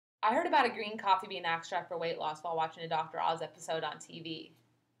I heard about a green coffee bean extract for weight loss while watching a Dr. Oz episode on TV.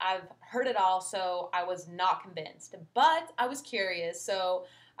 I've heard it all, so I was not convinced. But I was curious, so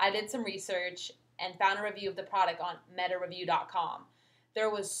I did some research and found a review of the product on metareview.com. There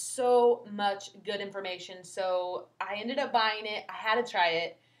was so much good information, so I ended up buying it. I had to try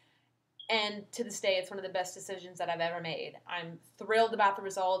it, and to this day, it's one of the best decisions that I've ever made. I'm thrilled about the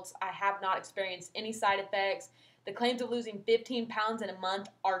results. I have not experienced any side effects. The claims of losing 15 pounds in a month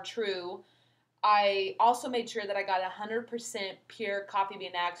are true. I also made sure that I got 100% pure coffee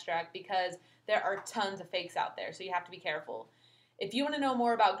bean extract because there are tons of fakes out there, so you have to be careful. If you want to know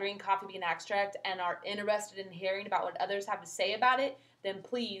more about green coffee bean extract and are interested in hearing about what others have to say about it, then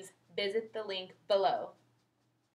please visit the link below.